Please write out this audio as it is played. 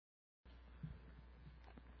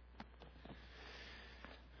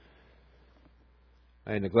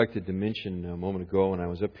I neglected to mention a moment ago when I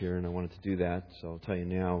was up here, and I wanted to do that, so I'll tell you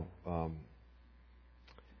now.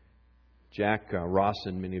 Jack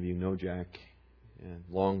Rawson, many of you know Jack,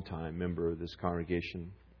 a long-time member of this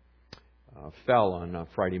congregation, fell on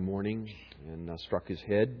Friday morning and struck his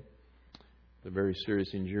head. A very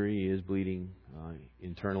serious injury. He is bleeding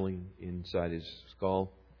internally inside his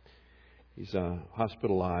skull. He's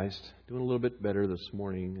hospitalized, doing a little bit better this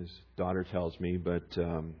morning, his daughter tells me, but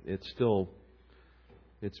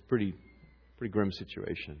it's pretty grim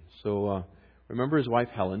situation. So remember his wife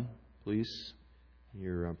Helen, please, in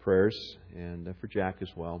your prayers, and for Jack as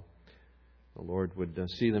well. The Lord would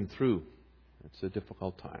see them through. It's a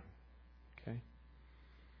difficult time. Okay.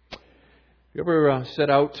 You ever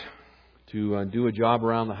set out to do a job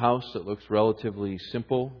around the house that looks relatively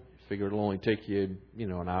simple? You figure it'll only take you,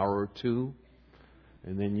 an hour or two,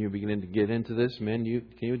 and then you begin to get into this. Men,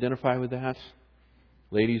 can you identify with that?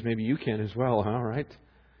 Ladies, maybe you can as well, huh? Right?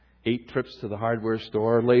 8 trips to the hardware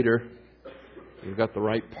store later, you've got the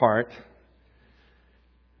right part.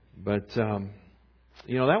 But,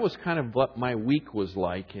 that was kind of what my week was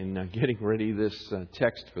like in getting ready this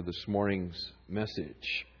text for this morning's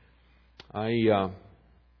message.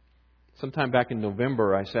 Sometime back in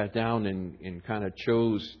November, I sat down and kind of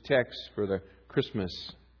chose texts for the Christmas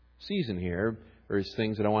season here. Various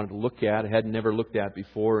things that I wanted to look at. I had never looked at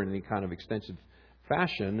before in any kind of extensive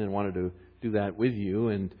fashion, and wanted to do that with you.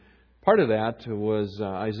 And part of that was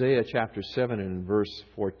Isaiah chapter 7 and verse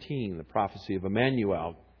 14, the prophecy of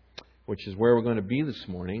Immanuel, which is where we're going to be this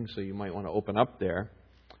morning, so you might want to open up there.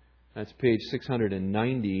 That's page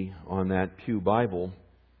 690 on that Pew Bible.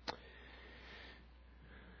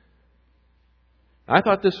 I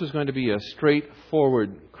thought this was going to be a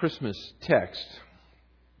straightforward Christmas text,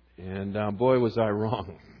 and boy was I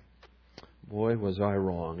wrong. Boy was I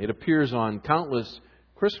wrong. It appears on countless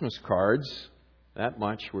Christmas cards, that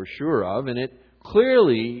much we're sure of, and it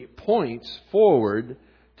clearly points forward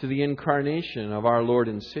to the incarnation of our Lord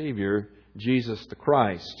and Savior, Jesus the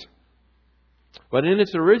Christ. But in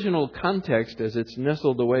its original context, as it's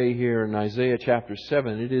nestled away here in Isaiah chapter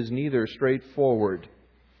 7, it is neither straightforward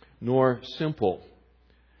nor simple.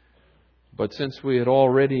 But since we had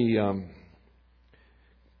already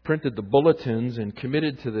printed the bulletins and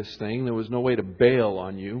committed to this thing, there was no way to bail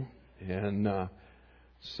on you. And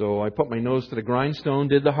so I put my nose to the grindstone,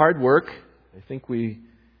 did the hard work. I think we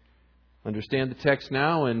understand the text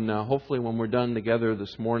now, and hopefully when we're done together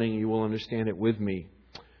this morning, you will understand it with me.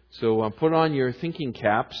 So put on your thinking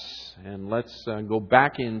caps, and let's go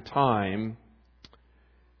back in time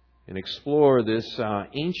and explore this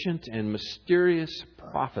ancient and mysterious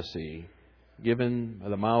prophecy given by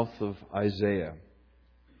the mouth of Isaiah.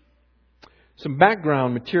 Some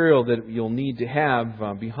background material that you'll need to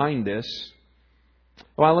have behind this.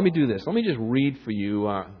 Well, let me do this. Let me just read for you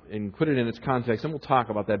and put it in its context, and we'll talk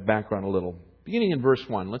about that background a little. Beginning in verse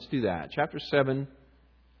 1. Let's do that. Chapter 7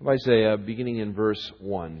 of Isaiah, beginning in verse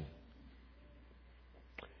 1.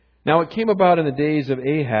 Now it came about in the days of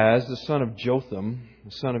Ahaz, the son of Jotham,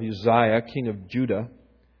 the son of Uzziah, king of Judah,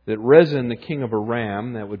 that Rezin, the king of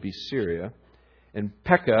Aram, that would be Syria, and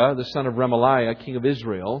Pekah, the son of Remaliah, king of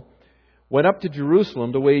Israel, went up to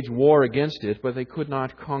Jerusalem to wage war against it, but they could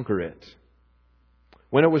not conquer it.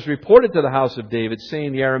 When it was reported to the house of David,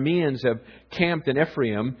 saying, the Arameans have camped in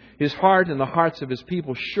Ephraim, his heart and the hearts of his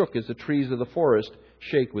people shook as the trees of the forest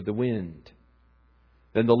shake with the wind.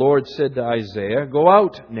 Then the Lord said to Isaiah, go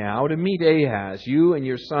out now to meet Ahaz, you and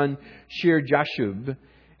your son Shear-Jashub,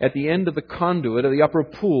 at the end of the conduit of the upper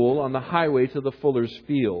pool on the highway to the fuller's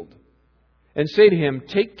field. And say to him,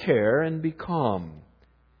 take care and be calm.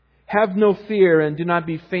 Have no fear and do not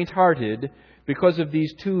be faint-hearted, because of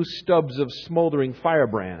these 2 stubs of smoldering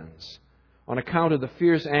firebrands, on account of the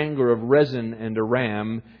fierce anger of Rezin and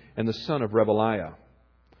Aram and the son of Remaliah.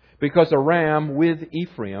 Because Aram with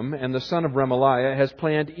Ephraim and the son of Remaliah has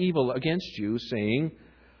planned evil against you, saying,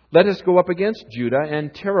 let us go up against Judah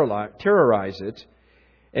and terrorize it,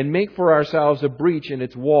 and make for ourselves a breach in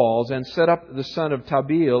its walls, and set up the son of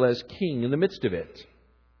Tabeel as king in the midst of it.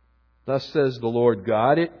 Thus says the Lord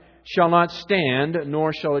God, it shall not stand,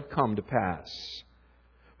 nor shall it come to pass.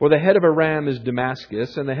 For the head of Aram is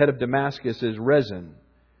Damascus, and the head of Damascus is Rezin.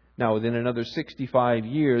 Now within another 65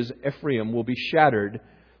 years, Ephraim will be shattered,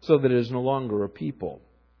 so that it is no longer a people.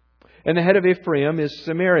 And the head of Ephraim is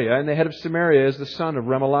Samaria, and the head of Samaria is the son of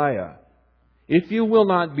Remaliah. If you will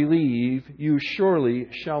not believe, you surely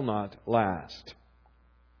shall not last.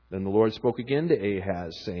 Then the Lord spoke again to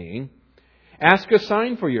Ahaz, saying, ask a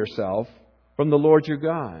sign for yourself from the Lord your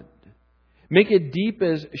God. Make it deep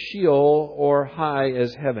as Sheol or high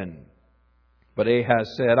as heaven. But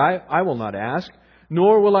Ahaz said, I will not ask,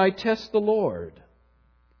 nor will I test the Lord.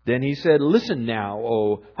 Then he said, Listen now,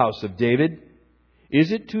 O house of David.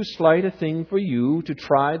 Is it too slight a thing for you to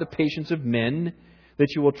try the patience of men,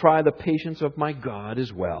 that you will try the patience of my God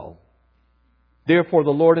as well? Therefore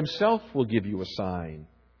the Lord Himself will give you a sign.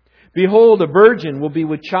 Behold, a virgin will be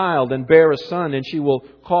with child and bear a son, and she will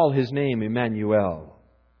call his name Immanuel.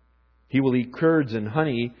 He will eat curds and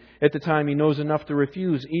honey at the time he knows enough to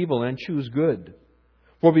refuse evil and choose good.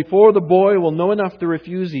 For before the boy will know enough to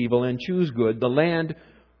refuse evil and choose good, the land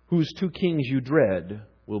whose two kings you dread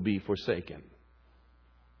will be forsaken.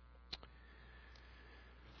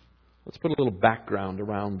 Let's put a little background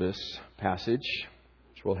around this passage,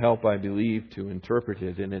 which will help, I believe, to interpret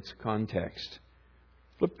it in its context.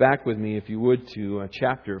 Flip back with me, if you would, to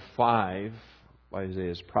chapter 5 of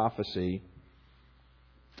Isaiah's prophecy.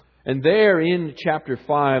 And there in chapter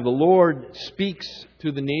 5, the Lord speaks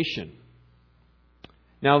to the nation.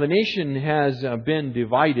 Now, the nation has been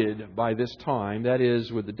divided by this time. That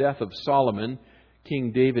is, with the death of Solomon,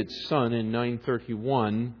 King David's son, in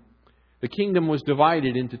 931. The kingdom was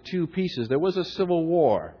divided into two pieces. There was a civil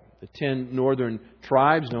war. The 10 northern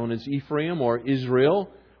tribes, known as Ephraim or Israel,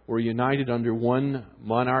 were united under one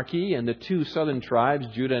monarchy. And the two southern tribes,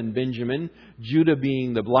 Judah and Benjamin, Judah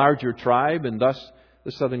being the larger tribe, and thus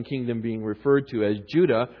the southern kingdom being referred to as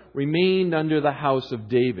Judah, remained under the house of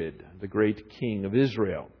David, the great king of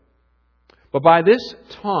Israel. But by this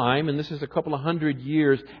time, and this is a couple of hundred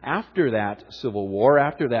years after that civil war,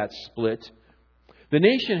 after that split, the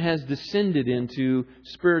nation has descended into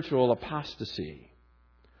spiritual apostasy.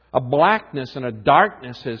 A blackness and a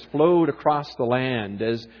darkness has flowed across the land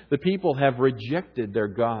as the people have rejected their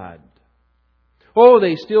God. Oh,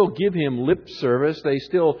 they still give Him lip service. They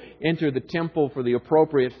still enter the temple for the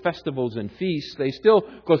appropriate festivals and feasts. They still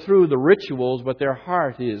go through the rituals, but their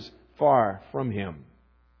heart is far from Him.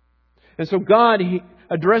 And so God He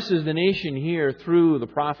addresses the nation here through the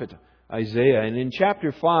prophet Isaiah. And in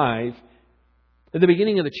chapter 5, at the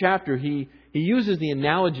beginning of the chapter, He uses the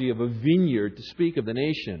analogy of a vineyard to speak of the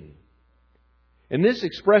nation. And this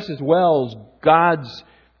expresses well God's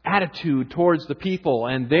attitude towards the people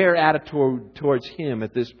and their attitude towards Him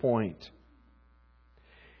at this point.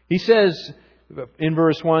 He says in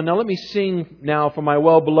verse 1, Now let me sing now for my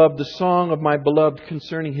well-beloved the song of my beloved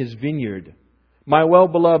concerning his vineyard. My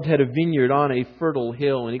well-beloved had a vineyard on a fertile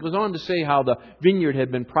hill. And he goes on to say how the vineyard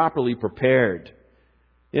had been properly prepared.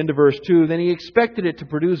 Into verse 2, Then he expected it to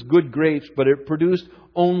produce good grapes, but it produced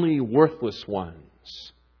only worthless ones.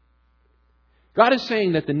 God is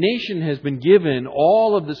saying that the nation has been given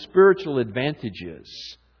all of the spiritual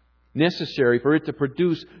advantages necessary for it to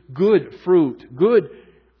produce good fruit, good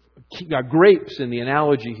grapes in the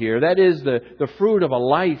analogy here. That is the fruit of a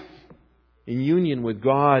life in union with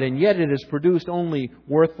God, and yet it has produced only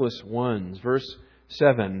worthless ones. Verse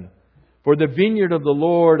 7, For the vineyard of the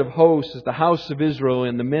Lord of hosts is the house of Israel,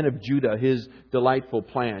 and the men of Judah His delightful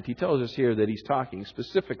plant. He tells us here that He's talking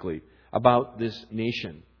specifically about this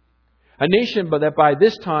nation. A nation but that by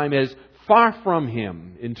this time is far from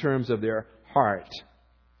Him in terms of their heart.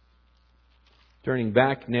 Turning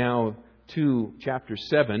back now to chapter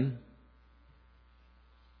 7.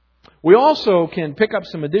 We also can pick up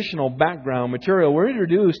some additional background material. We're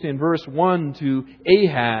introduced in verse 1 to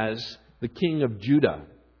Ahaz, the king of Judah.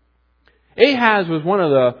 Ahaz was one of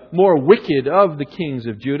the more wicked of the kings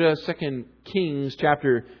of Judah. 2 Kings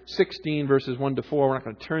chapter 16 verses 1 to 4. We're not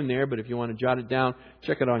going to turn there, but if you want to jot it down,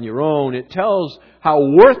 check it on your own. It tells how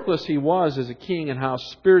worthless he was as a king and how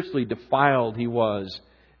spiritually defiled he was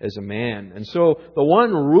as a man. And so the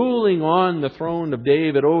one ruling on the throne of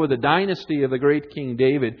David over the dynasty of the great King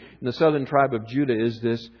David in the southern tribe of Judah is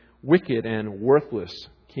this wicked and worthless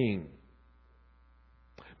king.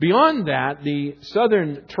 Beyond that, the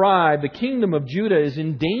southern tribe, the kingdom of Judah, is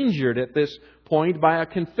endangered at this point by a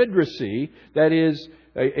confederacy, that is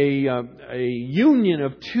a union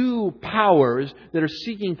of two powers that are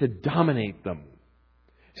seeking to dominate them.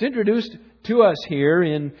 It's introduced to us here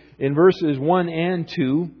in verses 1 and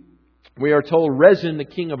 2. We are told Rezin, the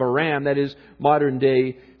king of Aram, that is modern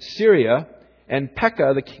day Syria, and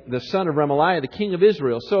Pekah, the son of Remaliah, the king of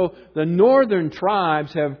Israel. So the northern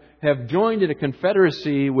tribes have joined in a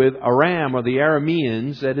confederacy with Aram, or the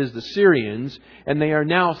Arameans, that is the Syrians, and they are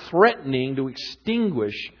now threatening to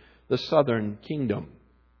extinguish the southern kingdom.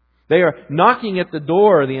 They are knocking at the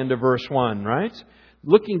door at the end of verse 1, right?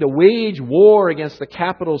 Looking to wage war against the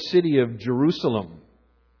capital city of Jerusalem.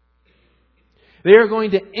 They are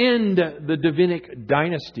going to end the Davidic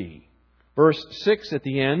dynasty. Verse 6 at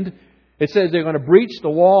the end, it says they're going to breach the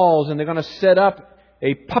walls and they're going to set up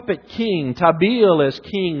a puppet king, Tabeel, as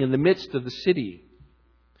king in the midst of the city.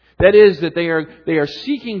 That is, that they are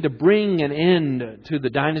seeking to bring an end to the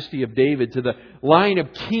dynasty of David, to the line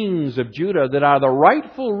of kings of Judah that are the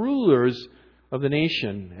rightful rulers of the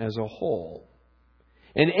nation as a whole.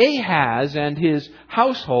 And Ahaz and his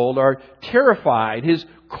household are terrified. His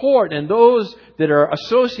court and those that are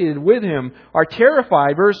associated with him are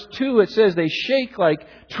terrified. Verse 2, it says, they shake like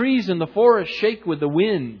trees in the forest, shake with the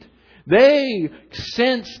wind. They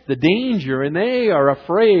sense the danger and they are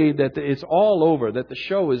afraid that it's all over, that the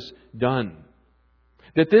show is done.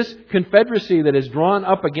 That this confederacy that is drawn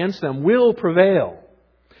up against them will prevail.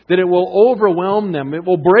 That it will overwhelm them. It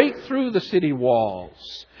will break through the city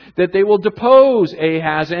walls. That they will depose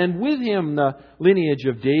Ahaz and with him the lineage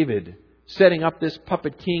of David, setting up this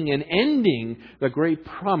puppet king and ending the great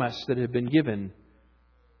promise that had been given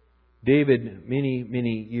David many,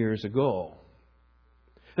 many years ago.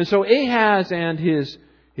 And so Ahaz and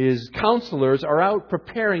his counselors are out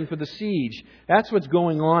preparing for the siege. That's what's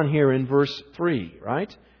going on here in verse 3,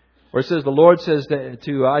 right? Where it says, the Lord says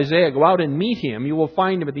to Isaiah, go out and meet him. You will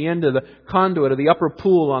find him at the end of the conduit of the upper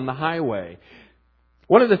pool on the highway.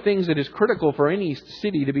 One of the things that is critical for any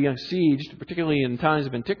city to be besieged, particularly in times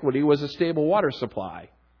of antiquity, was a stable water supply.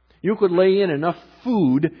 You could lay in enough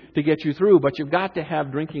food to get you through, but you've got to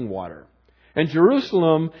have drinking water. And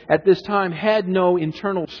Jerusalem at this time had no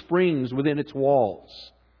internal springs within its walls.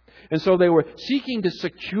 And so they were seeking to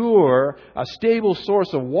secure a stable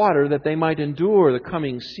source of water that they might endure the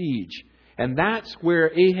coming siege. And that's where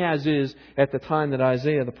Ahaz is at the time that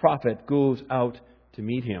Isaiah the prophet goes out to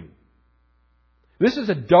meet him. This is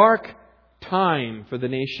a dark time for the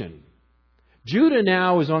nation. Judah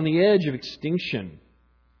now is on the edge of extinction.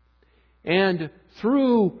 And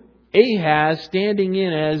through Ahaz standing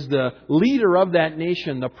in as the leader of that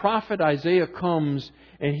nation, the prophet Isaiah comes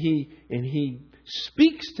and he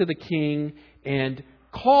speaks to the king and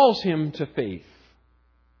calls him to faith.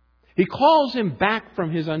 He calls him back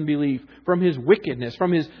from his unbelief, from his wickedness,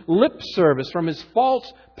 from his lip service, from his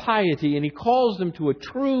false piety, and he calls them to a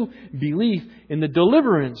true belief in the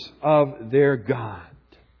deliverance of their God.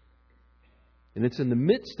 And it's in the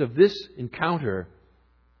midst of this encounter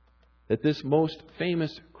that this most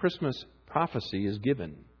famous Christmas prophecy is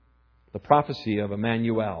given. The prophecy of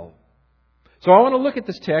Immanuel. So I want to look at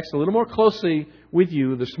this text a little more closely with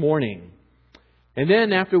you this morning. And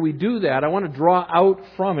then after we do that, I want to draw out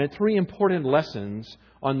from it 3 important lessons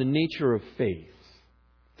on the nature of faith.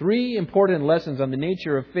 3 important lessons on the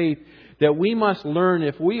nature of faith that we must learn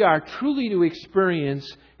if we are truly to experience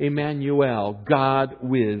Immanuel, God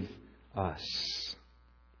with us.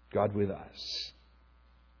 God with us.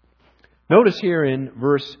 Notice here in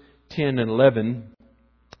verse 10 and 11,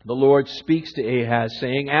 the Lord speaks to Ahaz,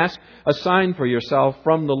 saying, ask a sign for yourself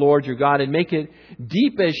from the Lord your God, and make it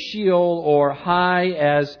deep as Sheol or high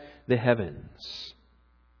as the heavens.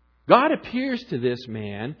 God appears to this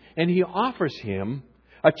man, and He offers him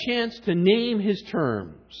a chance to name his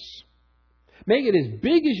terms. Make it as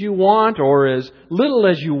big as you want or as little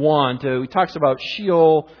as you want. He talks about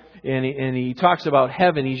Sheol and he talks about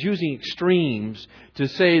heaven. He's using extremes to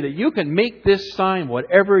say that you can make this sign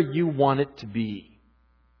whatever you want it to be.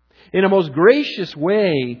 In a most gracious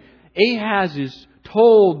way, Ahaz is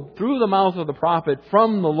told through the mouth of the prophet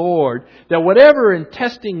from the Lord that whatever in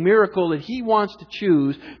testing miracle that he wants to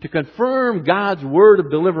choose to confirm God's word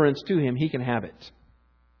of deliverance to him, he can have it.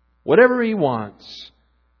 Whatever he wants.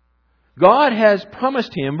 God has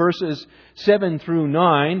promised him, verses 7 through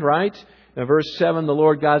 9, right? Verse 7, the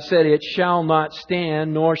Lord God said, it shall not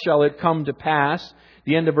stand, nor shall it come to pass.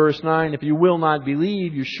 The end of verse 9, if you will not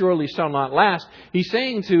believe, you surely shall not last. He's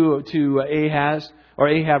saying to Ahab,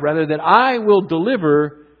 that I will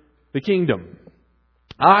deliver the kingdom.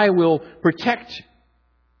 I will protect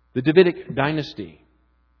the Davidic dynasty.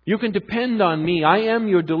 You can depend on me. I am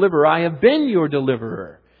your deliverer. I have been your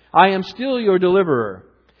deliverer. I am still your deliverer.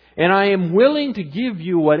 And I am willing to give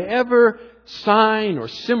you whatever sign or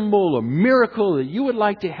symbol or miracle that you would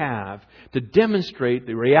like to have to demonstrate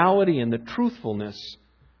the reality and the truthfulness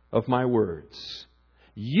of my words.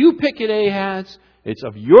 You pick it, Ahaz. It's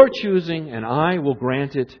of your choosing, and I will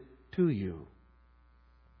grant it to you.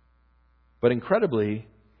 But incredibly,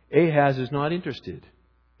 Ahaz is not interested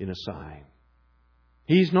in a sign.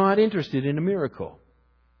 He's not interested in a miracle.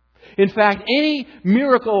 In fact, any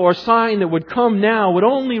miracle or sign that would come now would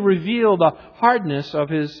only reveal the hardness of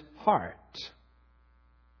his heart.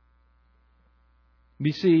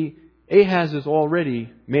 You see, Ahaz has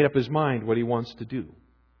already made up his mind what he wants to do.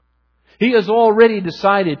 He has already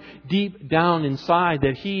decided deep down inside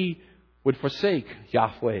that he would forsake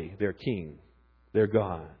Yahweh, their King, their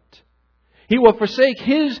God. He will forsake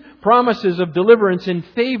His promises of deliverance in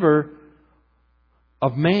favor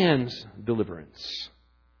of man's deliverance.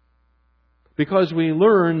 Because we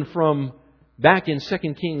learn from back in 2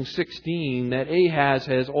 Kings 16 that Ahaz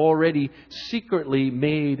has already secretly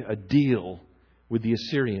made a deal with the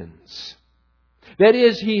Assyrians. That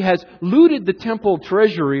is, he has looted the temple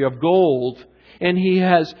treasury of gold, and he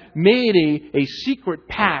has made a secret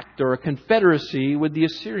pact or a confederacy with the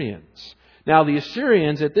Assyrians. Now, the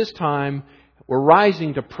Assyrians at this time were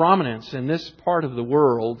rising to prominence in this part of the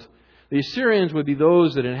world. The Assyrians would be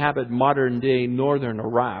those that inhabit modern-day northern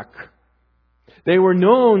Iraq. They were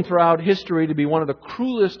known throughout history to be one of the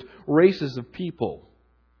cruelest races of people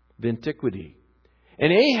of antiquity.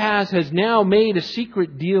 And Ahaz has now made a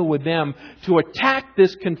secret deal with them to attack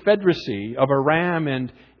this confederacy of Aram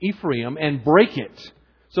and Ephraim and break it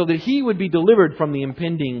so that he would be delivered from the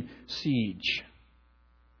impending siege.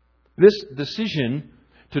 This decision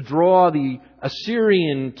to draw the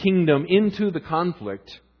Assyrian kingdom into the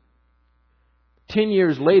conflict 10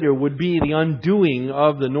 years later would be the undoing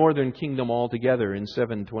of the northern kingdom altogether. In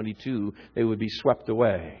 722, they would be swept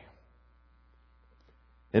away.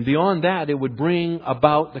 And beyond that, it would bring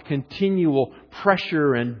about the continual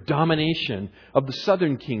pressure and domination of the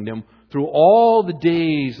southern kingdom through all the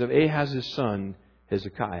days of Ahaz's son,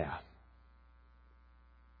 Hezekiah.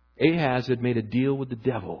 Ahaz had made a deal with the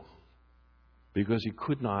devil because he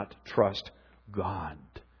could not trust God.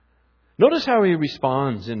 Notice how he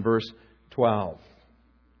responds in verse 12.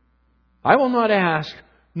 I will not ask,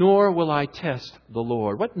 nor will I test the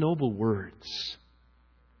Lord. What noble words.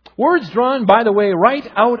 Words drawn, by the way, right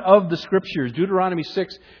out of the Scriptures. Deuteronomy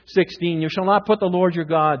 6:16. You shall not put the Lord your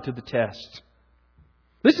God to the test.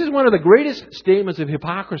 This is one of the greatest statements of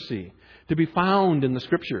hypocrisy to be found in the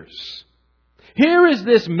Scriptures. Here is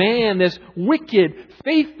this man, this wicked,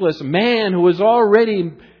 faithless man who has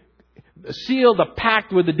already sealed a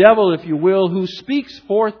pact with the devil, if you will, who speaks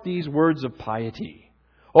forth these words of piety.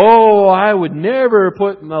 Oh, I would never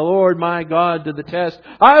put the Lord my God to the test.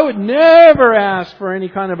 I would never ask for any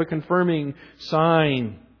kind of a confirming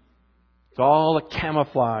sign. It's all a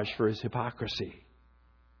camouflage for his hypocrisy.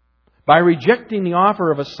 By rejecting the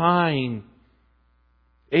offer of a sign,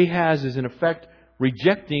 Ahaz is in effect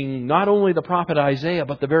rejecting not only the prophet Isaiah,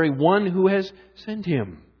 but the very one who has sent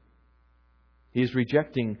him. He is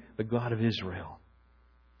rejecting the God of Israel.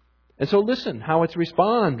 And so listen how it's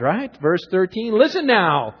respond, right? Verse 13, listen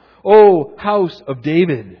now, O house of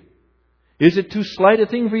David. Is it too slight a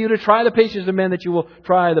thing for you to try the patience of men that you will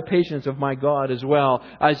try the patience of my God as well?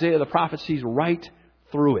 Isaiah the prophet sees right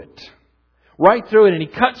through it. Right through it, and he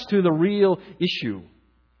cuts to the real issue.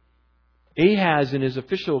 Ahaz, in his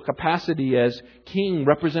official capacity as king,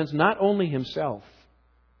 represents not only himself,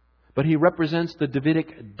 but he represents the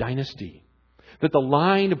Davidic dynasty. That the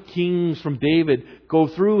line of kings from David go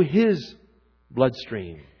through his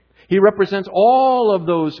bloodstream. He represents all of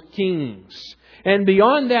those kings. And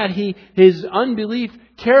beyond that, his unbelief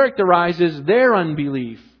characterizes their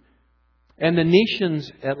unbelief and the nations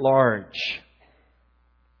at large.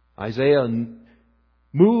 Isaiah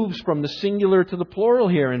moves from the singular to the plural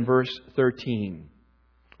here in verse 13.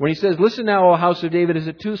 When he says, listen now, O house of David, is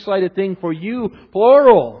it too slight a thing for you,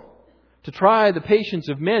 plural, to try the patience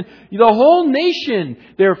of men? The whole nation,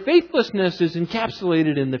 their faithlessness is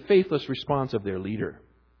encapsulated in the faithless response of their leader.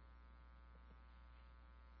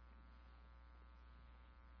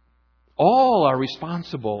 All are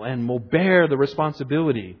responsible and will bear the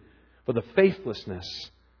responsibility for the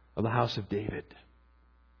faithlessness of the house of David.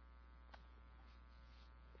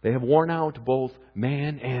 They have worn out both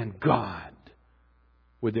man and God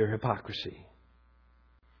with their hypocrisy.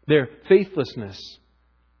 Their faithlessness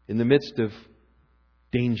in the midst of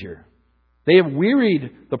danger. They have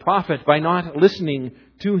wearied the prophet by not listening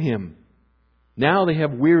to him. Now they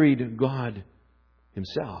have wearied God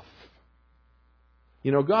himself.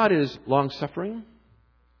 You know, God is long-suffering.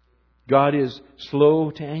 God is slow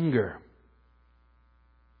to anger.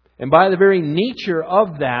 And by the very nature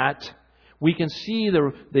of that, we can see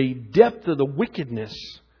the depth of the wickedness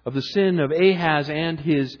of the sin of Ahaz and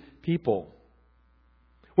his people.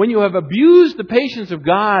 When you have abused the patience of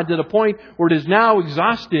God to the point where it is now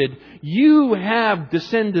exhausted, you have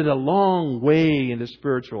descended a long way into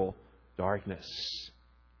spiritual darkness.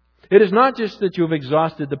 It is not just that you have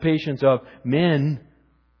exhausted the patience of men,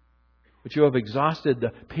 but you have exhausted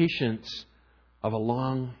the patience of a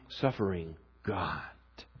long-suffering God.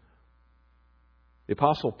 The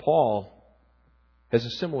Apostle Paul has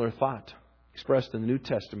a similar thought expressed in the New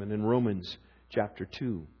Testament in Romans chapter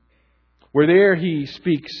 2. Where there he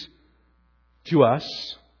speaks to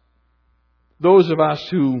us, those of us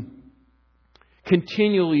who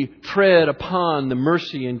continually tread upon the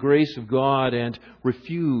mercy and grace of God and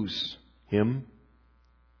refuse Him.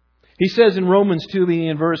 He says in Romans 2,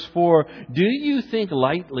 in verse 4, "Do you think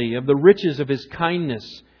lightly of the riches of His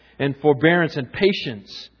kindness and forbearance and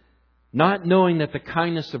patience, not knowing that the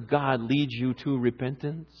kindness of God leads you to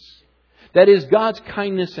repentance?" That is God's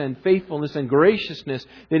kindness and faithfulness and graciousness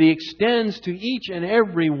that He extends to each and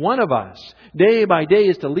every one of us day by day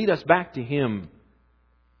is to lead us back to Him.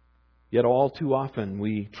 Yet all too often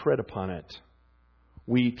we tread upon it.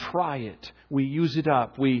 We try it. We use it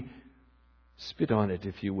up. We spit on it,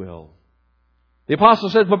 if you will. The apostle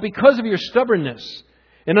says, "But because of your stubbornness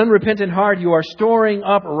and unrepentant heart, you are storing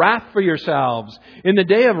up wrath for yourselves in the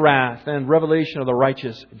day of wrath and revelation of the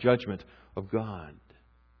righteous judgment of God."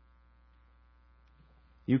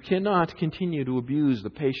 You cannot continue to abuse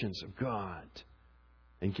the patience of God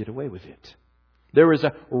and get away with it. There is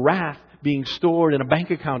a wrath being stored in a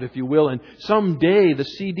bank account, if you will, and someday the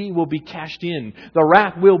CD will be cashed in. The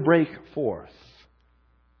wrath will break forth.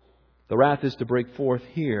 The wrath is to break forth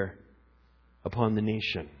here upon the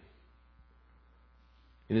nation.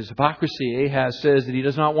 In his hypocrisy, Ahaz says that he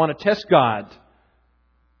does not want to test God.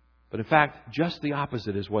 But in fact, just the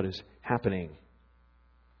opposite is what is happening.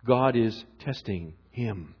 God is testing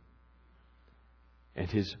him. And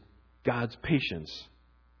God's patience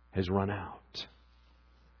has run out.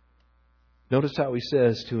 Notice how he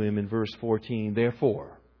says to him in verse 14,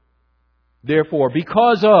 Therefore,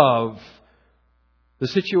 because of the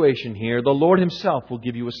situation here, the Lord Himself will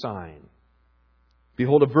give you a sign.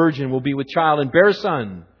 Behold, a virgin will be with child and bear a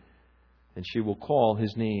son, and she will call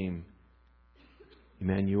his name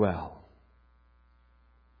Immanuel.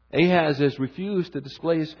 Ahaz has refused to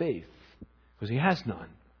display his faith because he has none.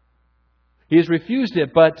 He has refused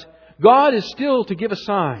it, but God is still to give a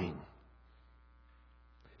sign.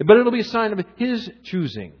 But it'll be a sign of His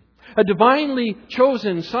choosing. A divinely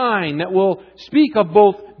chosen sign that will speak of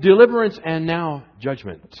both deliverance and now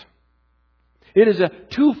judgment. It is a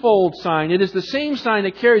twofold sign. It is the same sign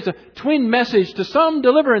that carries a twin message: to some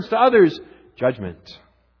deliverance, to others judgment.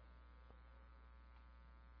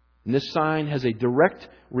 And this sign has a direct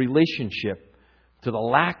relationship to the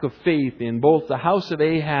lack of faith in both the house of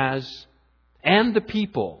Ahaz and the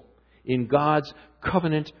people in God's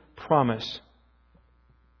covenant promise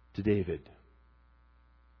to David.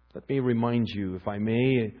 Let me remind you, if I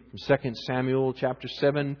may, from 2 Samuel chapter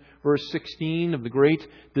 7, verse 16 of the great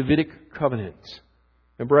Davidic covenant.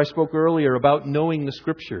 Remember I spoke earlier about knowing the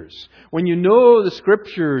Scriptures. When you know the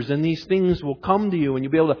Scriptures, then these things will come to you and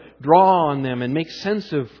you'll be able to draw on them and make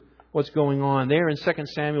sense of what's going on. There in 2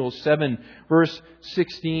 Samuel 7, verse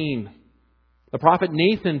 16, the prophet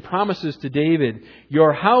Nathan promises to David,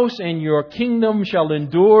 Your house and your kingdom shall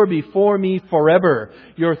endure before me forever.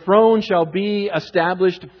 Your throne shall be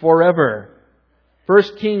established forever. 1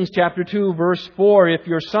 Kings chapter 2, verse 4, If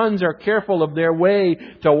your sons are careful of their way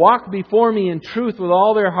to walk before me in truth with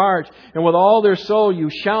all their heart and with all their soul, you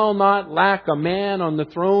shall not lack a man on the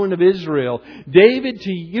throne of Israel. David,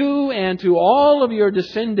 to you and to all of your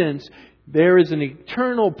descendants, there is an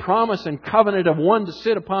eternal promise and covenant of one to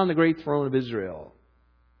sit upon the great throne of Israel,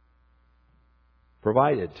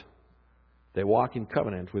 provided they walk in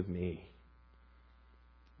covenant with me.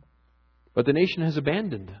 But the nation has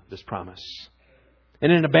abandoned this promise.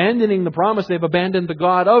 And in abandoning the promise, they've abandoned the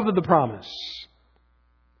God of the promise.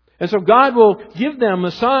 And so God will give them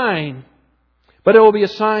a sign, but it will be a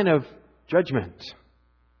sign of judgment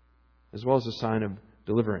as well as a sign of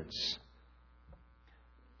deliverance.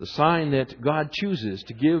 The sign that God chooses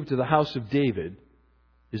to give to the house of David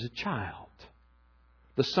is a child.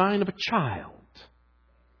 The sign of a child.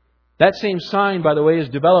 That same sign, by the way, is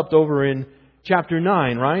developed over in chapter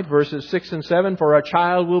 9, right? Verses 6 and 7. For a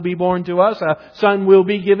child will be born to us, a son will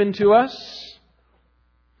be given to us.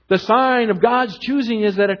 The sign of God's choosing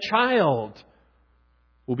is that a child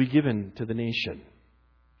will be given to the nation.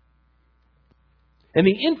 And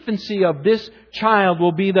the infancy of this child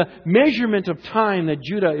will be the measurement of time that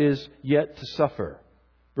Judah is yet to suffer.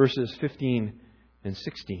 Verses 15 and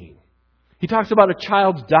 16. He talks about a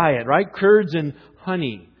child's diet, right? Curds and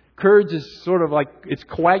honey. Curds is sort of like, it's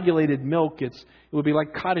coagulated milk. It will be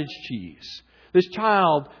like cottage cheese. This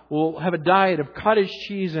child will have a diet of cottage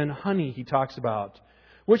cheese and honey, he talks about.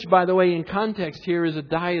 Which, by the way, in context here is a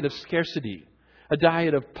diet of scarcity. A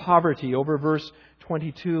diet of poverty. Over verse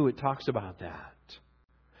 22, it talks about that.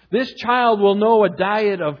 This child will know a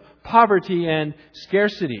diet of poverty and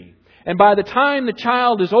scarcity. And by the time the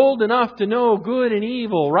child is old enough to know good and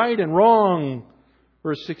evil, right and wrong,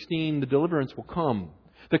 verse 16, the deliverance will come.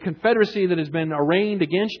 The confederacy that has been arraigned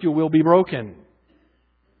against you will be broken,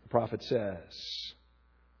 the prophet says.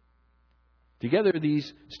 Together,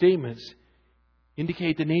 these statements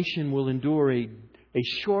indicate the nation will endure a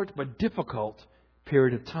short but difficult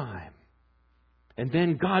period of time. And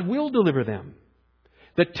then God will deliver them.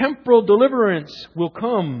 The temporal deliverance will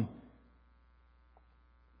come.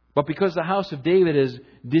 But because the house of David has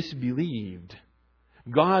disbelieved,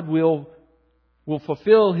 God will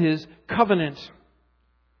fulfill His covenant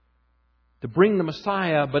to bring the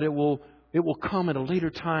Messiah, but it will come at a later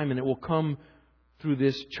time, and it will come through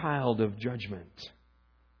this child of judgment.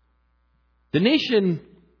 The nation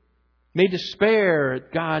may despair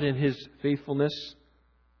at God and His faithfulness,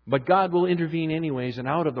 but God will intervene anyways, and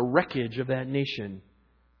out of the wreckage of that nation,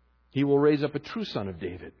 He will raise up a true son of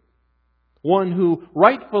David. One who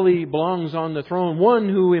rightfully belongs on the throne. One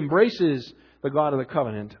who embraces the God of the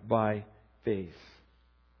covenant by faith.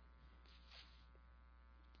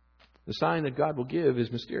 The sign that God will give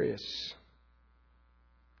is mysterious.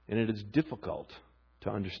 And it is difficult to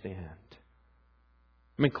understand.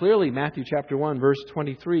 I mean, clearly Matthew chapter 1 verse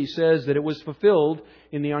 23 says that it was fulfilled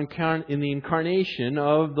in the incarnation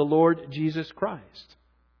of the Lord Jesus Christ.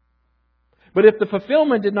 But if the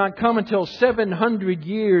fulfillment did not come until 700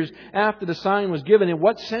 years after the sign was given, in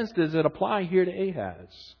what sense does it apply here to Ahaz?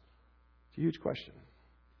 It's a huge question.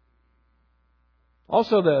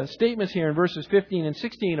 Also, the statements here in verses 15 and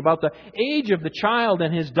 16 about the age of the child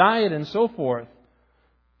and his diet and so forth,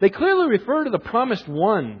 they clearly refer to the promised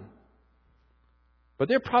one. But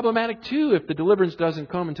they're problematic too if the deliverance doesn't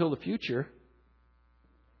come until the future.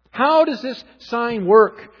 How does this sign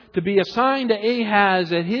work to be a sign to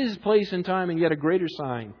Ahaz at his place and time, and yet a greater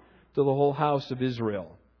sign to the whole house of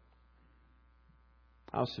Israel?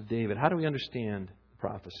 House of David. How do we understand the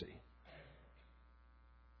prophecy?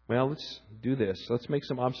 Well, let's do this. Let's make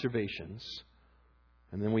some observations.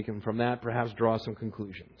 And then we can, from that, perhaps draw some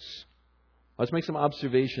conclusions. Let's make some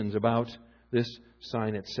observations about this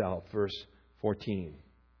sign itself. Verse 14.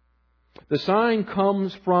 The sign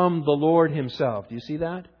comes from the Lord Himself. Do you see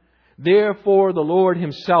that? Therefore, the Lord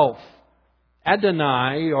Himself,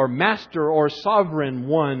 Adonai, or Master or Sovereign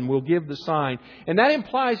One, will give the sign. And that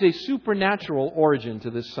implies a supernatural origin to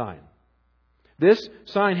this sign. This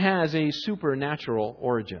sign has a supernatural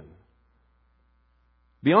origin.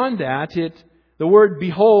 Beyond that, the word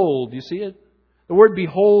behold, you see it? The word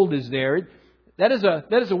behold is there. That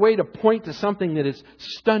is a way to point to something that is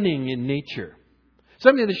stunning in nature.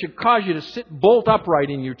 Something that should cause you to sit bolt upright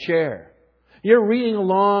in your chair. You're reading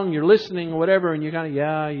along, you're listening, whatever, and you're kind of,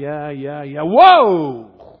 yeah.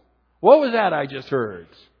 Whoa! What was that I just heard?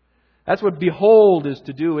 That's what behold is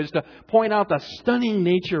to do, is to point out the stunning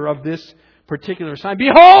nature of this particular sign.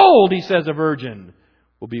 Behold, He says, a virgin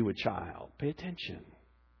will be with child. Pay attention.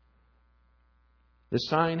 This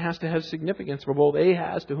sign has to have significance for both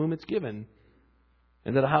Ahaz, to whom it's given,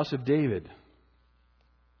 and to the house of David.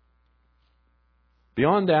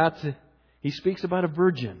 Beyond that, He speaks about a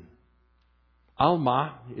virgin.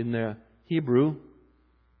 Alma in the Hebrew,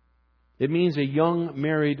 it means a young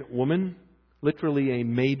married woman, literally a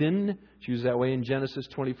maiden. It's used that way in Genesis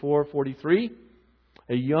 24:43.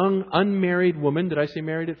 A young unmarried woman. Did I say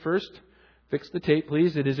married at first? Fix the tape,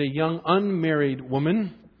 please. It is a young unmarried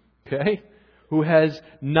woman, okay, who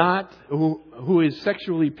is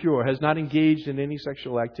sexually pure, has not engaged in any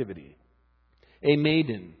sexual activity. A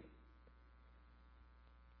maiden.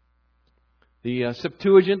 The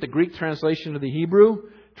Septuagint, the Greek translation of the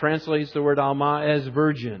Hebrew, translates the word Alma as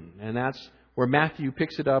virgin. And that's where Matthew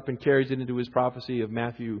picks it up and carries it into his prophecy of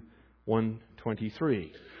Matthew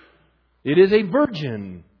 1:23. It is a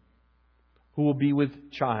virgin who will be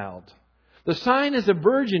with child. The sign is a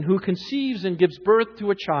virgin who conceives and gives birth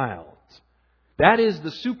to a child. That is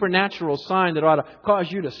the supernatural sign that ought to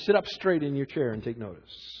cause you to sit up straight in your chair and take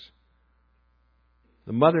notice.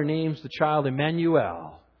 The mother names the child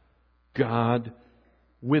Immanuel, God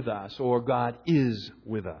with us, or God is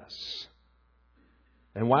with us.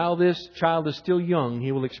 And while this child is still young,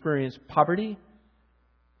 he will experience poverty,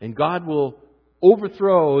 and God will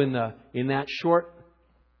overthrow in that short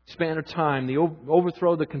span of time,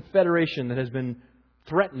 overthrow the confederation that has been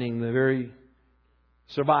threatening the very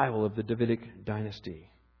survival of the Davidic dynasty.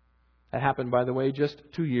 That happened, by the way, just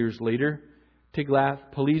 2 years later.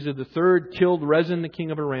 Tiglath-Pileser III killed Rezin, the king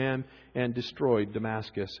of Aram, and destroyed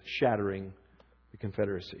Damascus, shattering the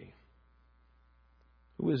confederacy.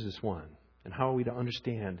 Who is this one? And how are we to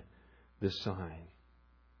understand this sign?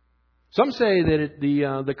 Some say that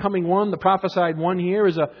the coming one, the prophesied one here,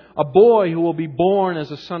 is a boy who will be born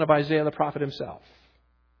as a son of Isaiah the prophet himself.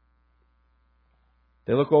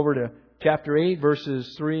 They look over to chapter 8,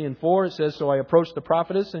 verses 3 and 4. It says, "So I approached the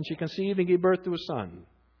prophetess, and she conceived and gave birth to a son."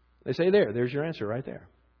 They say there's your answer right there.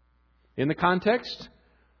 In the context,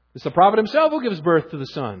 it's the prophet himself who gives birth to the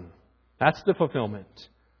son. That's the fulfillment.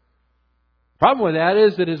 Problem with that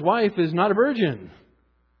is that his wife is not a virgin.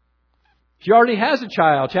 She already has a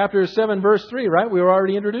child. Chapter 7, verse 3, right? We were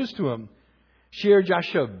already introduced to him. Shear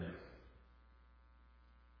Jashub.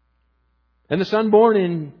 And the son born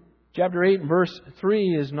in chapter 8 and verse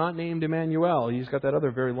 3 is not named Immanuel. He's got that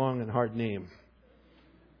other very long and hard name.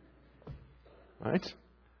 Right?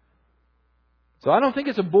 So I don't think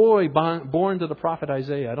it's a boy born to the prophet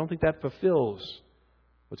Isaiah. I don't think that fulfills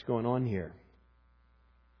what's going on here.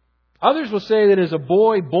 Others will say that it's a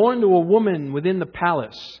boy born to a woman within the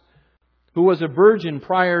palace who was a virgin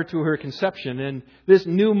prior to her conception, and this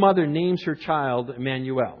new mother names her child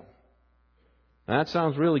Immanuel. Now, that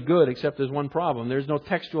sounds really good, except there's one problem. There's no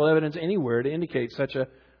textual evidence anywhere to indicate such a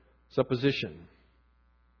supposition.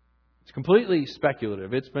 It's completely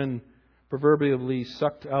speculative. It's been proverbially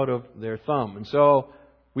sucked out of their thumb. And so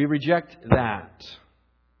we reject that.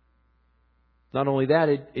 Not only that,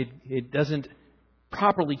 it doesn't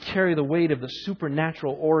properly carry the weight of the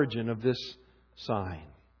supernatural origin of this sign.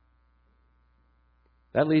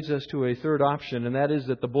 That leads us to a third option, and that is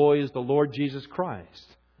that the boy is the Lord Jesus Christ,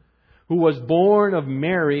 who was born of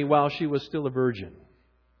Mary while she was still a virgin.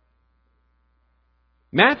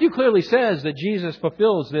 Matthew clearly says that Jesus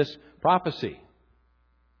fulfills this prophecy.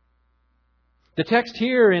 The text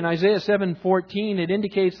here in Isaiah 7:14, it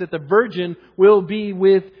indicates that the virgin will be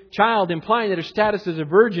with child, implying that her status as a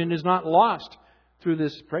virgin is not lost through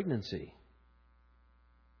this pregnancy.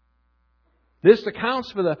 This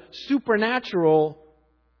accounts for the supernatural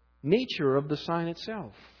nature of the sign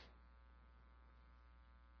itself.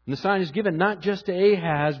 And the sign is given not just to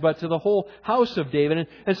Ahaz, but to the whole house of David.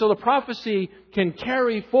 And so the prophecy can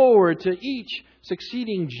carry forward to each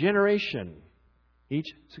succeeding generation, each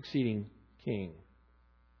succeeding king.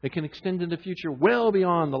 It can extend into the future well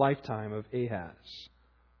beyond the lifetime of Ahaz.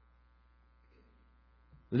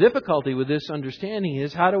 The difficulty with this understanding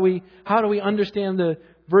is how do we understand the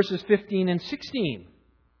verses 15 and 16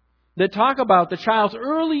 that talk about the child's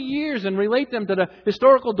early years and relate them to the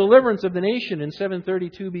historical deliverance of the nation in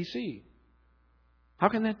 732 BC? How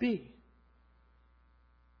can that be?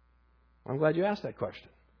 I'm glad you asked that question.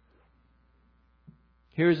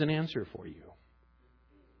 Here's an answer for you.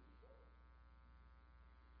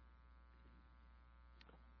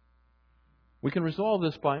 We can resolve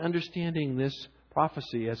this by understanding this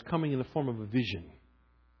prophecy as coming in the form of a vision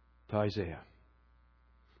to Isaiah.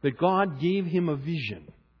 That God gave him a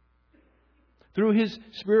vision. Through his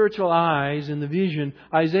spiritual eyes in the vision,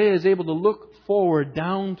 Isaiah is able to look forward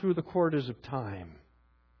down through the corridors of time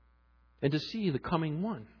and to see the coming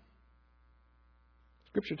one.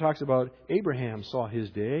 Scripture talks about Abraham saw his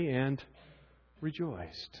day and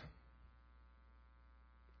rejoiced.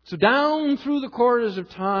 So down through the corridors of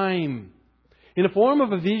time, in the form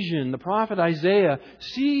of a vision, the prophet Isaiah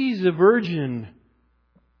sees a virgin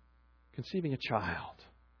conceiving a child,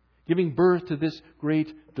 giving birth to this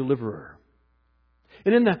great deliverer.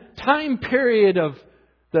 And in the time period of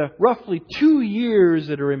the roughly 2 years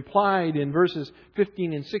that are implied in verses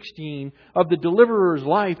 15 and 16 of the deliverer's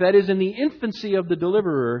life, that is, in the infancy of the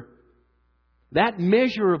deliverer, that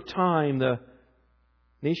measure of time, the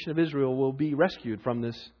nation of Israel will be rescued from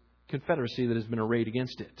this confederacy that has been arrayed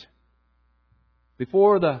against it.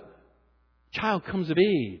 Before the child comes of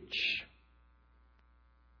age,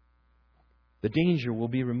 the danger will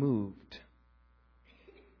be removed.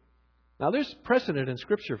 Now, there's precedent in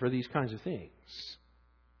Scripture for these kinds of things.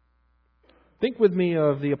 Think with me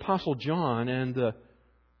of the Apostle John and the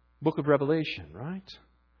book of Revelation, right?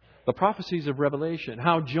 The prophecies of Revelation.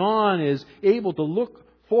 How John is able to look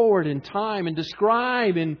forward in time and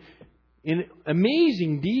describe in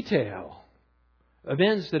amazing detail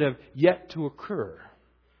events that have yet to occur.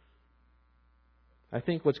 I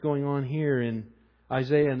think what's going on here in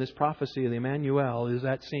Isaiah and this prophecy of the Immanuel is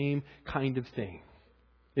that same kind of thing.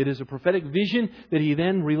 It is a prophetic vision that he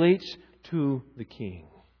then relates to the king.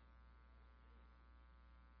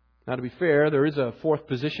 Now, to be fair, there is a fourth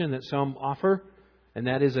position that some offer, and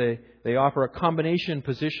that is they offer a combination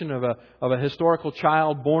position of a historical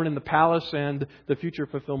child born in the palace and the future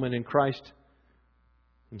fulfillment in Christ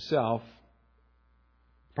himself.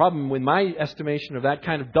 The problem with my estimation of that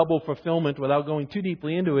kind of double fulfillment, without going too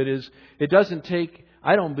deeply into it, is it doesn't take,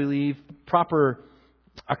 I don't believe, proper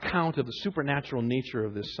account of the supernatural nature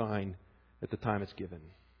of this sign at the time it's given.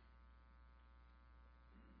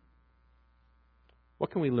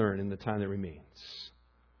 What can we learn in the time that remains?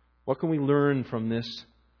 What can we learn from this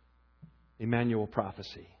Immanuel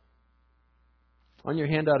prophecy? On your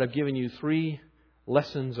handout, I've given you 3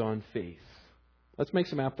 lessons on faith. Let's make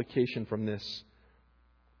some application from this.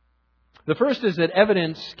 The first is that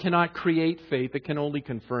evidence cannot create faith, it can only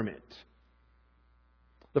confirm it.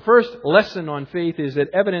 The first lesson on faith is that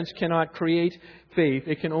evidence cannot create faith.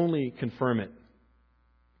 It can only confirm it.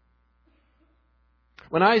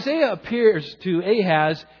 When Isaiah appears to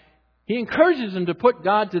Ahaz, he encourages him to put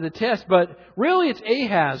God to the test, but really it's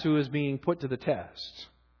Ahaz who is being put to the test.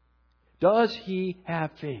 Does he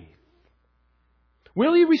have faith?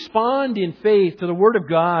 Will he respond in faith to the Word of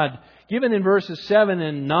God given in verses 7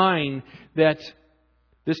 and 9 that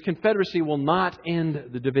this confederacy will not end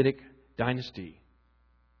the Davidic dynasty?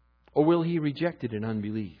 Or will he reject it in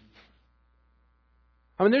unbelief?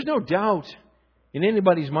 I mean, there's no doubt in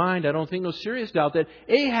anybody's mind, I don't think, no serious doubt, that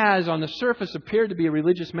Ahaz on the surface appeared to be a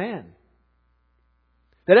religious man.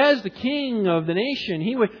 That as the king of the nation,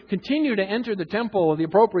 he would continue to enter the temple at the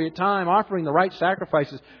appropriate time, offering the right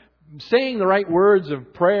sacrifices, saying the right words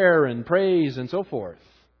of prayer and praise and so forth.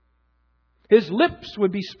 His lips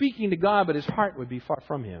would be speaking to God, but his heart would be far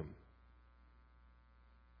from Him.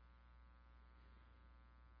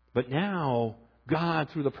 But now, God,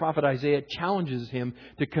 through the prophet Isaiah, challenges him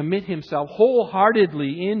to commit himself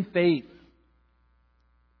wholeheartedly in faith,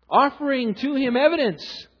 offering to Him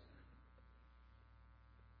evidence.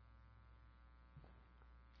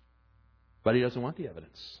 But he doesn't want the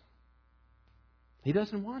evidence. He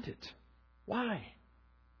doesn't want it. Why?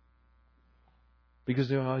 Because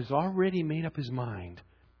he has already made up his mind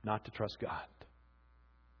not to trust God.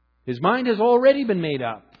 His mind has already been made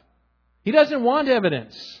up. He doesn't want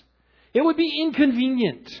evidence. It would be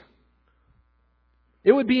inconvenient.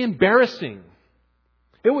 It would be embarrassing.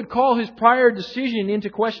 It would call his prior decision into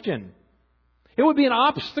question. It would be an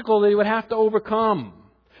obstacle that he would have to overcome.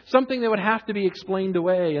 Something that would have to be explained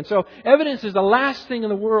away. And so evidence is the last thing in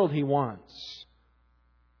the world he wants.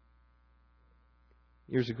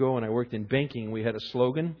 Years ago when I worked in banking, we had a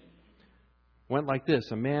slogan. It went like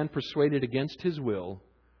this: a man persuaded against his will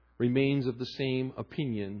remains of the same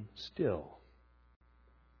opinion still.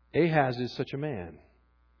 Ahaz is such a man.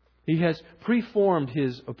 He has preformed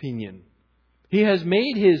his opinion. He has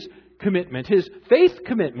made his commitment, his faith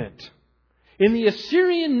commitment. In the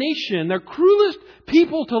Assyrian nation, the cruelest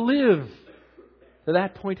people to live to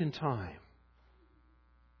that point in time.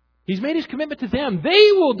 He's made his commitment to them.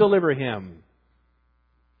 They will deliver him,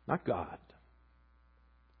 not God.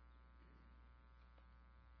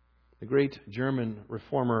 The great German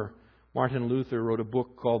reformer Martin Luther wrote a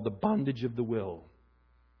book called The Bondage of the Will.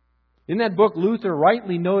 In that book, Luther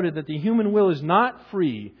rightly noted that the human will is not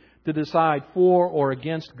free to decide for or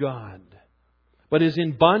against God, but is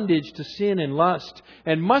in bondage to sin and lust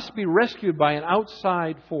and must be rescued by an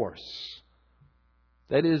outside force.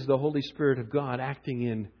 That is the Holy Spirit of God acting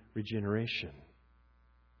in regeneration.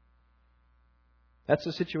 That's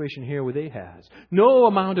the situation here with Ahaz. No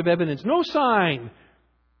amount of evidence, no sign,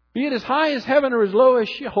 be it as high as heaven or as low as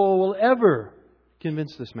Sheol, will ever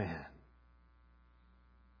convince this man.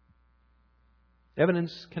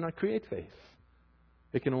 Evidence cannot create faith.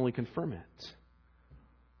 It can only confirm it.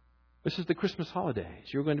 This is the Christmas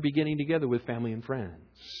holidays. You're going to be getting together with family and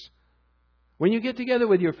friends. When you get together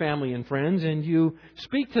with your family and friends and you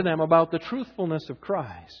speak to them about the truthfulness of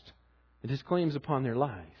Christ and His claims upon their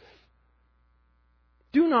life,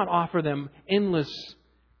 do not offer them endless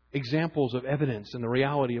examples of evidence and the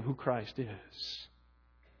reality of who Christ is.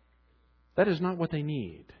 That is not what they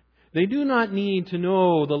need. They do not need to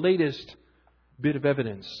know the latest bit of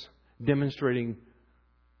evidence demonstrating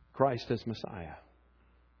Christ as Messiah.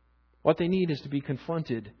 What they need is to be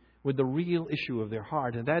confronted with the real issue of their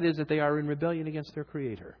heart, and that is that they are in rebellion against their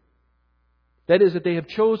Creator. That is that they have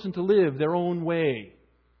chosen to live their own way.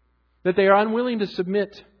 That they are unwilling to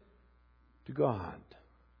submit to God.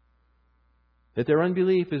 That their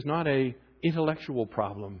unbelief is not an intellectual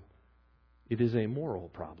problem. It is a moral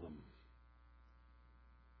problem.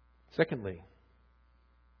 Secondly,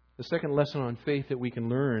 the second lesson on faith that we can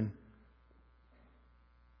learn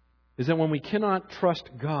is that when we cannot trust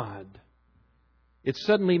God, it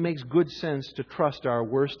suddenly makes good sense to trust our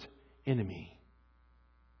worst enemy.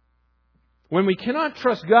 When we cannot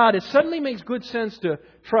trust God, it suddenly makes good sense to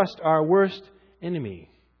trust our worst enemy.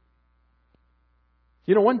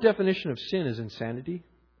 You know, one definition of sin is insanity.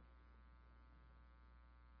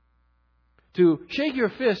 To shake your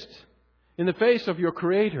fist in the face of your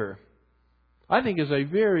Creator, I think, is a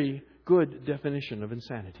very good definition of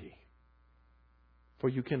insanity. For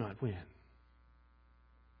you cannot win.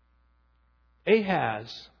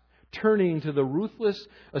 Ahaz, turning to the ruthless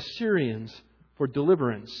Assyrians for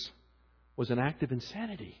deliverance, was an act of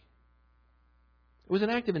insanity. It was an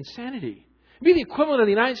act of insanity. It would be the equivalent of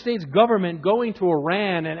the United States government going to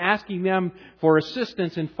Iran and asking them for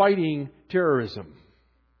assistance in fighting terrorism.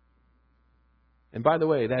 And by the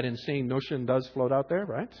way, that insane notion does float out there,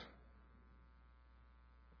 right?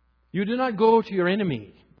 You do not go to your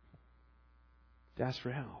enemy to ask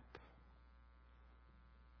for help.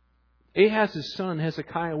 Ahaz's son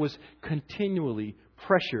Hezekiah was continually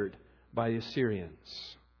pressured by the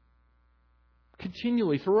Assyrians.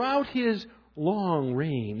 Continually, throughout his long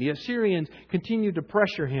reign, the Assyrians continued to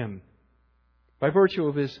pressure him by virtue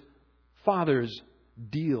of his father's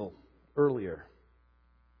deal earlier.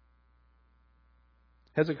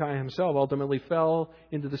 Hezekiah himself ultimately fell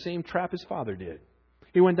into the same trap his father did.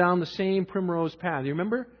 He went down the same primrose path. You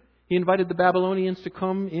remember? He invited the Babylonians to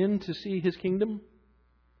come in to see his kingdom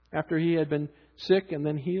after he had been sick and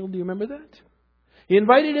then healed. Do you remember that? He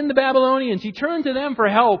invited in the Babylonians. He turned to them for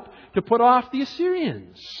help to put off the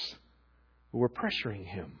Assyrians who were pressuring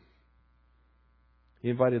him. He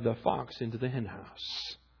invited the fox into the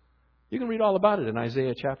henhouse. You can read all about it in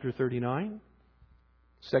Isaiah chapter 39,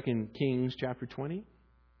 2 Kings chapter 20.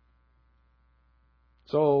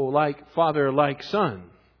 So, like father, like son,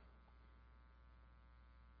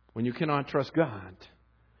 when you cannot trust God,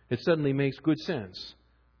 it suddenly makes good sense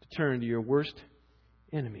to turn to your worst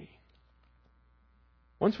enemy.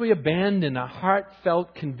 Once we abandon a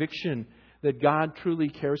heartfelt conviction that God truly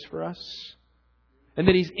cares for us and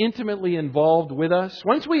that He's intimately involved with us,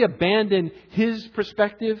 once we abandon His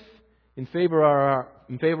perspective in favor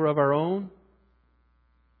of our own,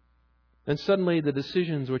 then suddenly the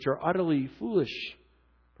decisions which are utterly foolish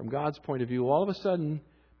from God's point of view all of a sudden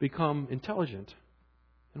become intelligent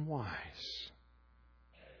and wise.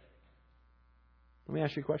 Let me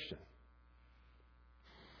ask you a question.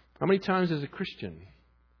 How many times as a Christian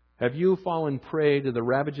have you fallen prey to the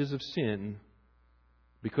ravages of sin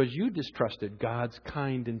because you distrusted God's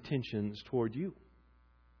kind intentions toward you?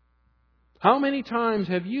 How many times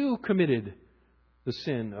have you committed the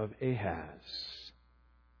sin of Ahaz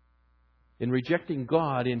in rejecting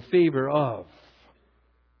God in favor of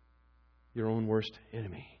your own worst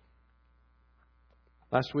enemy?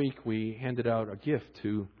 Last week we handed out a gift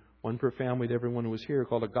to one per family to everyone who was here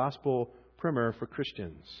called a Gospel Primer for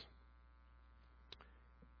Christians.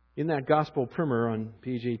 In that Gospel Primer on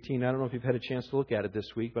page 18, I don't know if you've had a chance to look at it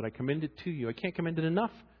this week, but I commend it to you. I can't commend it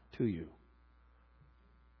enough to you.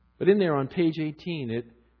 But in there on page 18,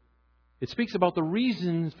 it speaks about the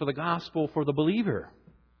reasons for the gospel for the believer.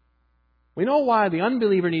 We know why the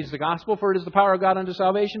unbeliever needs the gospel, for it is the power of God unto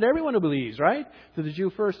salvation to everyone who believes, right? To the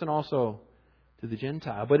Jew first and also to the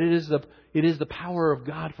Gentile. But it is the power of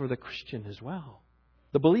God for the Christian as well.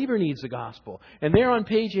 The believer needs the gospel. And there on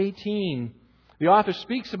page 18, the author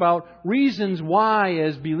speaks about reasons why,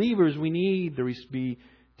 as believers, we need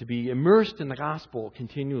to be immersed in the gospel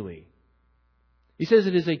continually. He says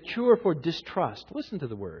it is a cure for distrust. Listen to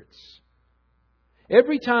the words.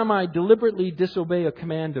 Every time I deliberately disobey a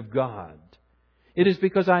command of God, it is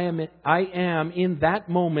because I am in that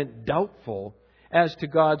moment doubtful as to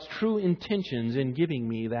God's true intentions in giving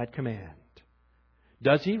me that command.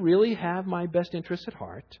 Does He really have my best interests at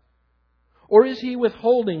heart? Or is He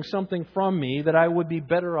withholding something from me that I would be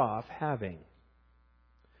better off having?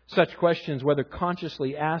 Such questions, whether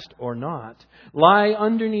consciously asked or not, lie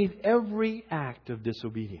underneath every act of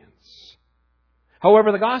disobedience.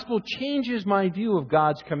 However, the gospel changes my view of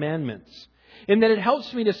God's commandments in that it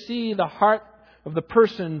helps me to see the heart of the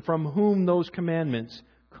person from whom those commandments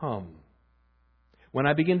come. When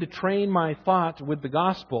I begin to train my thought with the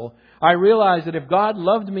gospel, I realize that if God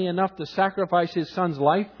loved me enough to sacrifice His Son's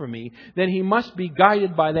life for me, then He must be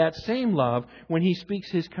guided by that same love when He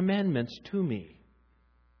speaks His commandments to me.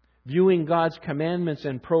 Viewing God's commandments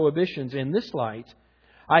and prohibitions in this light,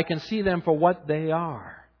 I can see them for what they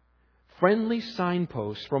are. Friendly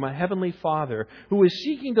signposts from a Heavenly Father who is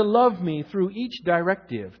seeking to love me through each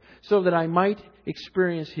directive so that I might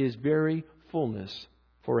experience His very fullness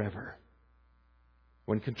forever.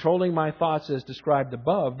 When controlling my thoughts as described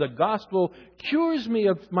above, the gospel cures me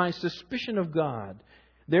of my suspicion of God,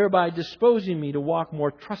 thereby disposing me to walk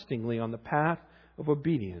more trustingly on the path of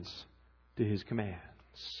obedience to His commands.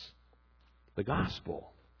 The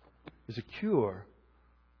gospel is a cure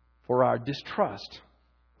for our distrust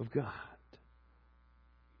of God.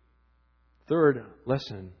 Third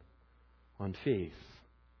lesson on faith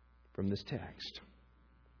from this text.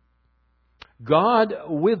 God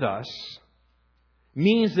with us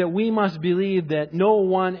means that we must believe that no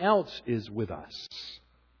one else is with us.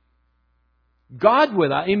 God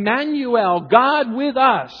with us, Immanuel, God with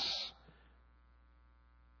us,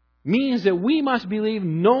 means that we must believe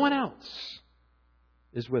no one else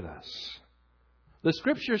is with us. The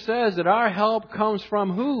Scripture says that our help comes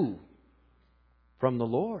from who? From the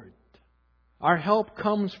Lord. Our help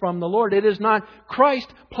comes from the Lord. It is not Christ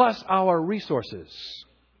plus our resources.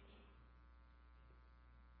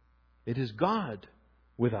 It is God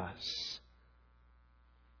with us.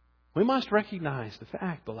 We must recognize the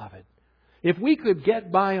fact, beloved. If we could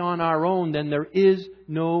get by on our own, then there is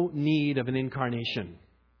no need of an incarnation.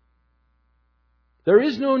 There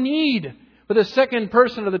is no need for the second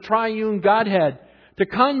person of the triune Godhead to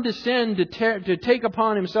condescend to take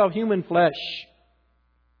upon Himself human flesh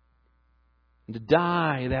and to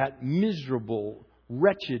die that miserable,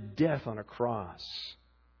 wretched death on a cross.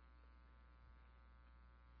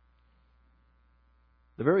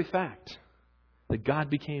 The very fact that God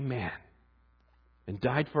became man and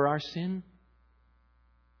died for our sin,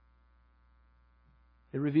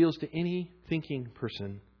 it reveals to any thinking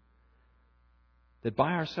person that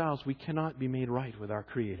by ourselves we cannot be made right with our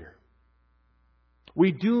Creator.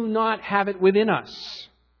 We do not have it within us.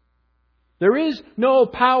 There is no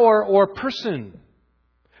power or person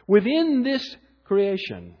within this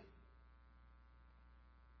creation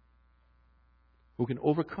who can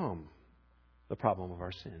overcome the problem of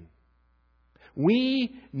our sin.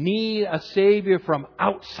 We need a Savior from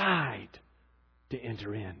outside to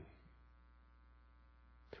enter in.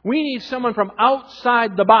 We need someone from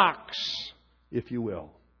outside the box, if you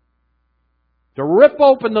will, to rip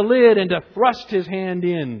open the lid and to thrust His hand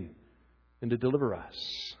in and to deliver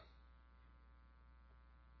us.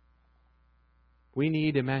 We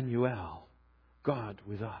need Immanuel, God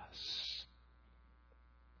with us.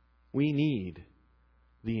 We need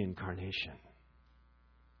the Incarnation.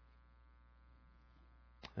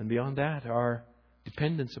 And beyond that, our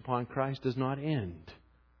dependence upon Christ does not end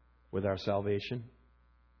with our salvation.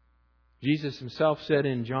 Jesus Himself said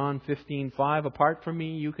in John 15:5, apart from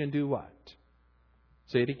me, you can do what?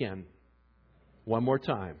 Say it again. One more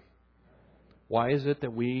time. Why is it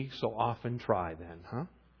that we so often try then, huh?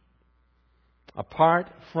 Apart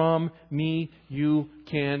from me, you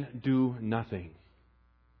can do nothing.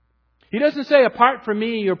 He doesn't say, apart from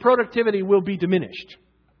me, your productivity will be diminished.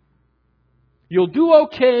 You'll do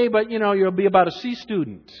okay, but you'll be about a C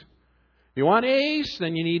student. You want A's,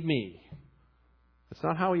 then you need me. That's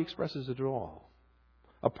not how He expresses it at all.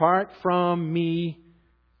 Apart from me,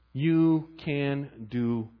 you can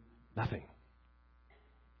do nothing.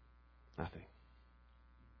 Nothing.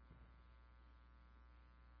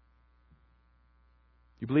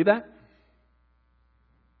 You believe that?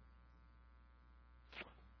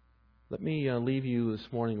 Let me leave you this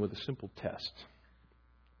morning with a simple test.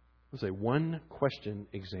 It's a one-question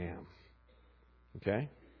exam. Okay?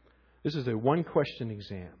 This is a one-question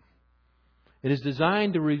exam. It is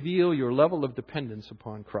designed to reveal your level of dependence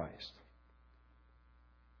upon Christ.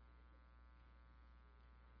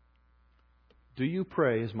 Do you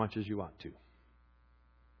pray as much as you ought to?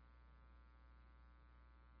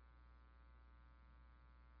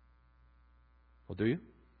 Well, do you?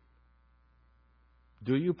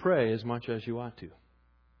 Do you pray as much as you ought to?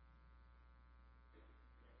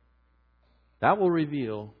 That will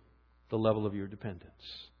reveal the level of your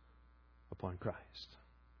dependence upon Christ.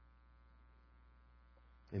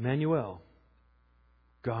 Immanuel,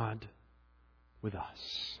 God with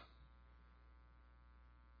us.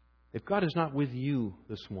 If God is not with you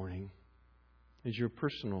this morning as your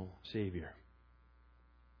personal Savior,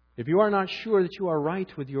 if you are not sure that you are right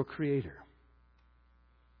with your Creator,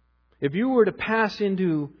 if you were to pass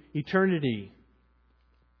into eternity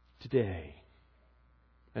today,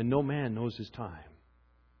 and no man knows his time,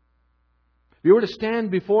 if you were to stand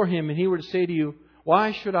before Him and He were to say to you,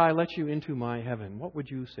 why should I let you into my heaven? What would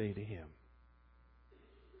you say to Him?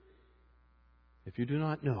 If you do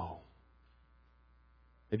not know,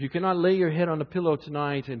 if you cannot lay your head on the pillow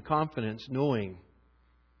tonight in confidence, knowing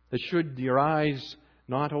that should your eyes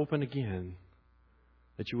not open again,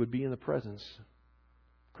 that you would be in the presence of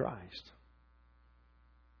Christ,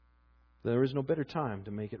 there is no better time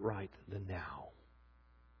to make it right than now.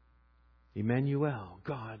 Immanuel,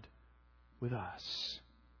 God with us.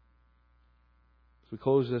 As we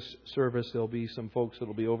close this service, there'll be some folks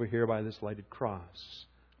that'll be over here by this lighted cross.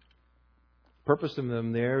 The purpose of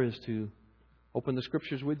them there is to open the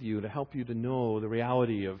Scriptures with you to help you to know the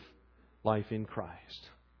reality of life in Christ.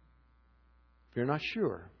 If you're not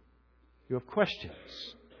sure, you have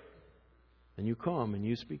questions, and you come and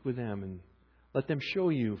you speak with them and let them show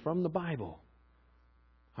you from the Bible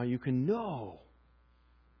how you can know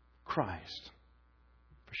Christ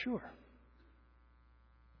for sure.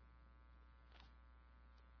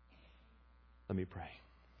 Let me pray.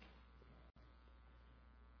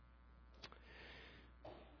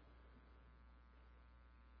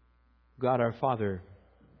 God our Father,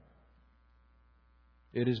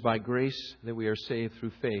 it is by grace that we are saved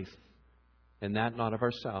through faith, and that not of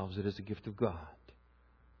ourselves. It is a gift of God,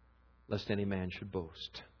 lest any man should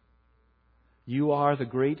boast. You are the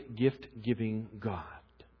great gift-giving God.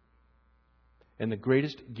 And the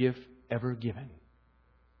greatest gift ever given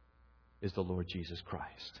is the Lord Jesus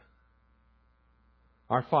Christ.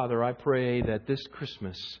 Our Father, I pray that this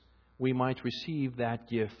Christmas we might receive that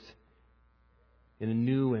gift in a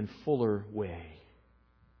new and fuller way.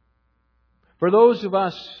 For those of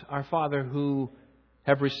us, our Father, who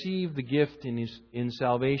have received the gift in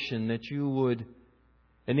salvation, that you would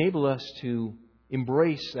enable us to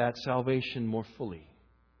embrace that salvation more fully.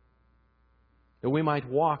 That we might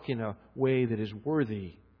walk in a way that is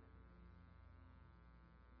worthy.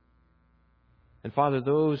 And Father,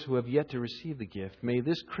 those who have yet to receive the gift, may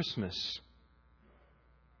this Christmas,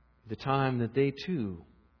 the time that they too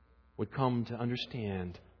would come to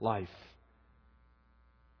understand life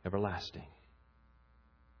everlasting.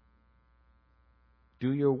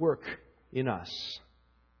 Do your work in us,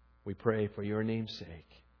 we pray for your name's sake.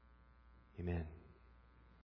 Amen.